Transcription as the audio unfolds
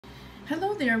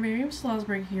Hello there, Miriam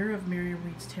Slosberg here of Miriam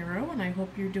Reads Tarot, and I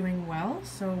hope you're doing well.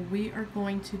 So we are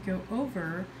going to go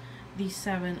over the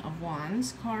Seven of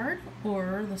Wands card,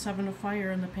 or the Seven of Fire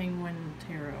in the Penguin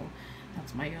Tarot.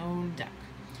 That's my own deck.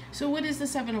 So what is the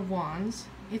Seven of Wands?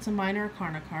 It's a minor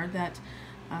Arcana card that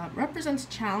represents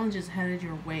challenges headed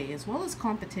your way, as well as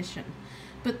competition.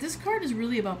 But this card is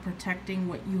really about protecting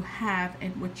what you have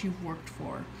and what you've worked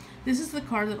for. This is the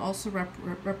card that also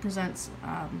represents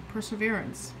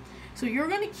perseverance. So you're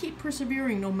going to keep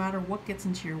persevering no matter what gets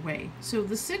into your way. So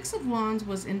the Six of Wands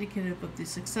was indicative of the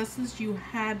successes you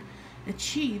had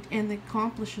achieved and the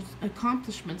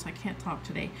accomplishments, I can't talk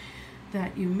today,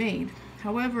 that you made.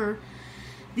 However,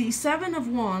 the Seven of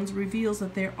Wands reveals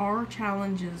that there are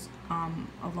challenges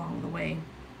along the way.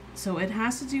 So it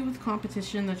has to do with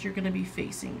competition that you're going to be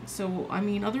facing. So, I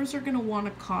mean, others are going to want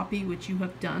to copy what you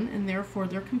have done, and therefore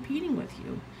they're competing with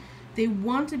you. They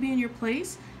want to be in your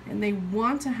place, and they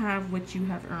want to have what you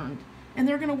have earned, and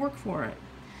they're going to work for it.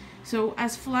 So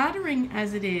as flattering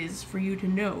as it is for you to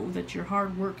know that your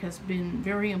hard work has been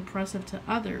very impressive to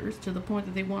others to the point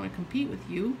that they want to compete with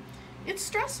you, it's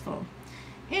stressful.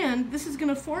 And this is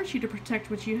going to force you to protect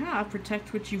what you have,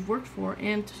 protect what you've worked for,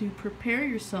 and to prepare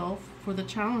yourself for the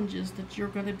challenges that you're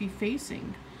going to be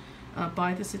facing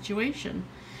by the situation.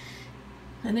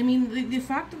 And I mean, the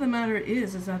fact of the matter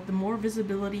is that the more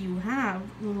visibility you have,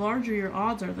 the larger your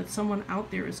odds are that someone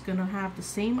out there is going to have the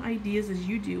same ideas as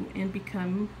you do and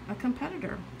become a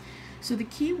competitor. So the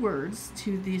key words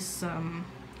to this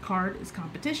card is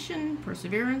competition,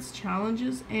 perseverance,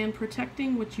 challenges, and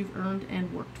protecting what you've earned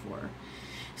and worked for.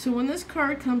 So when this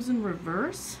card comes in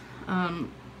reverse,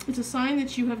 it's a sign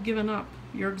that you have given up.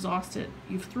 You're exhausted.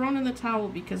 You've thrown in the towel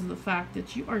because of the fact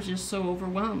that you are just so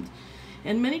overwhelmed.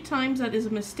 And many times that is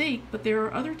a mistake, but there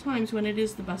are other times when it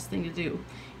is the best thing to do.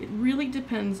 It really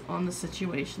depends on the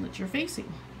situation that you're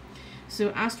facing.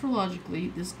 So astrologically,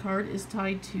 this card is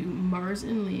tied to Mars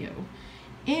in Leo.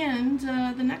 And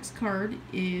the next card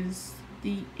is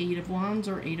the Eight of Wands,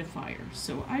 or Eight of Fire.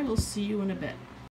 So I will see you in a bit.